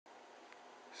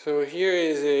So here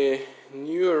is a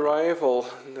new arrival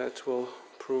that will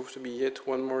prove to be yet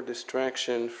one more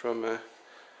distraction from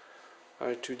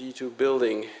our 2D2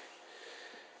 building.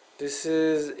 This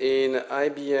is an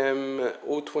IBM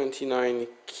 029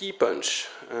 Keypunch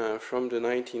from the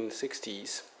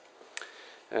 1960s.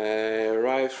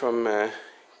 Arrived from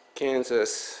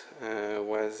Kansas,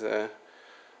 was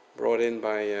brought in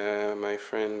by my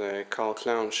friend Carl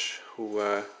Clounch, who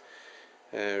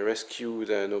rescued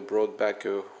and brought back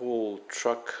a whole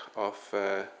truck of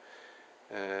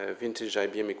vintage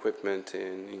IBM equipment,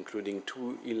 including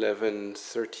two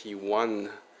 1131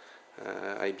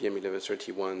 IBM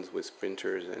 1131s with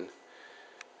printers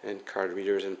and card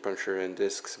readers and puncher and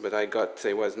discs. But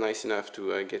it was nice enough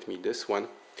to get me this one.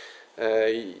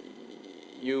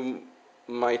 You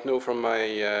might know from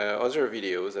my other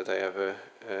videos that I have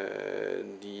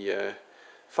the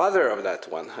father of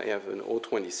that one. I have an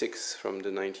 026 from the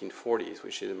 1940s,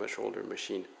 which is a much older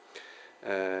machine.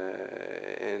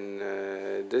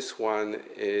 This one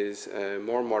is a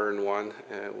more modern one,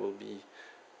 will be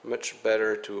much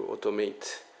better to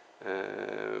automate,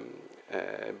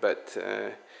 but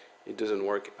it doesn't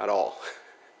work at all.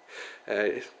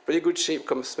 Pretty good shape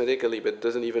cosmetically, but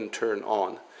doesn't even turn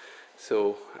on.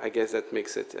 So I guess that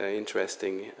makes it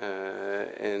interesting,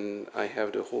 and I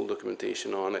have the whole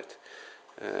documentation on it.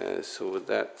 So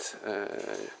that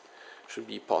should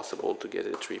be possible to get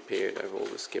it repaired. I have all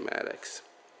the schematics.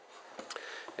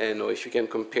 And if you can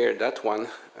compare that one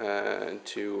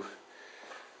to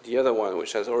the other one,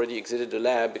 which has already exited the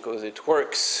lab because it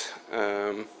works,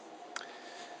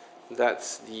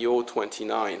 that's the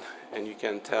 029, and you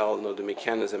can tell the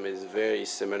mechanism is very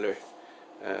similar,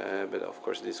 but of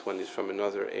course this one is from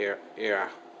another era.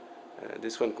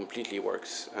 This one completely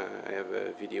works. I have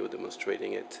a video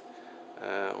demonstrating it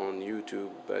on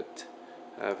YouTube, but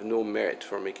I have no merit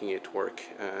for making it work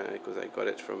because I got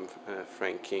it from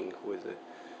Frank King, who is a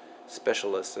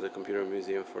specialist at the Computer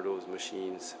Museum for those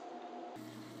machines.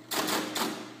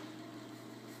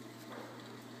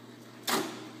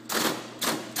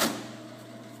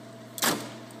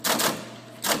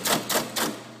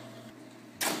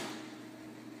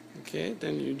 Okay,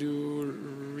 then you do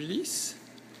release.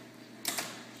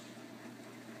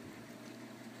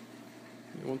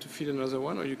 You want to feed another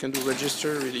one, or you can do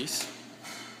register release.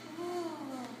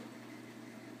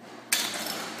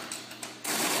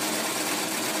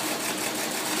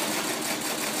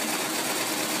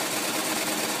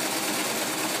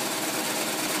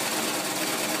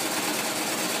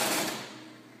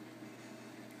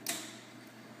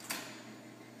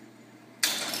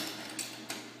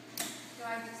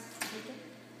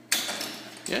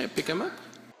 Yeah, pick them up.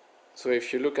 So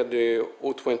if you look at the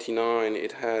 029,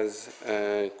 it has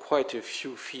quite a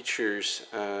few features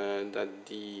that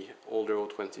the older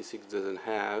 026 doesn't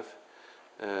have.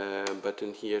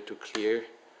 Button here to clear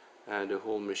the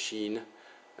whole machine.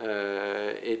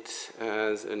 It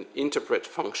has an interpret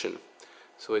function.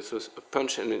 So it's a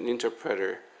punch and an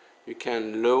interpreter. You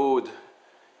can load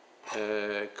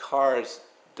cards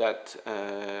that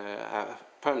have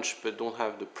punch but don't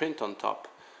have the print on top.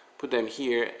 Put them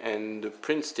here, and the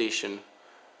print station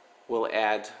will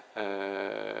add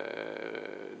the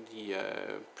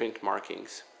print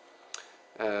markings.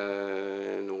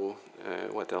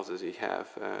 What else does it have?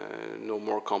 No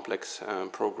more complex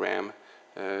program.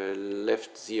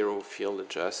 Left zero field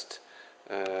adjust.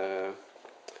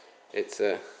 It's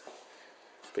a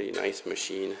pretty nice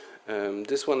machine.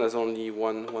 This one has only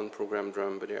one program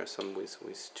drum, but there are some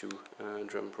with two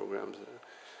drum programs.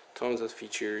 Tons of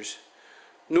features.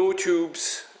 No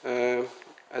tubes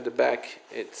at the back.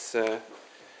 It's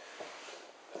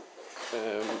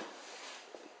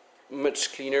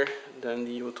much cleaner than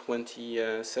the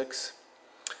 026.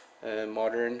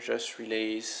 Modern, just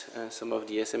relays some of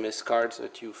the SMS cards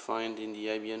that you find in the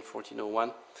IBM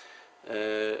 1401.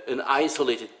 An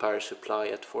isolated power supply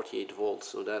at 48 volts,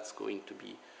 so that's going to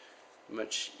be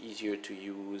much easier to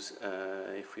use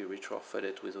if we retrofit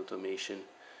it with automation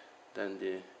than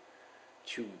the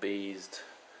tube-based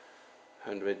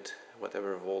 100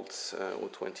 whatever volts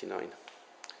 029.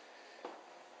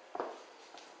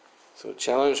 So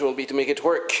challenge will be to make it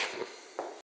work.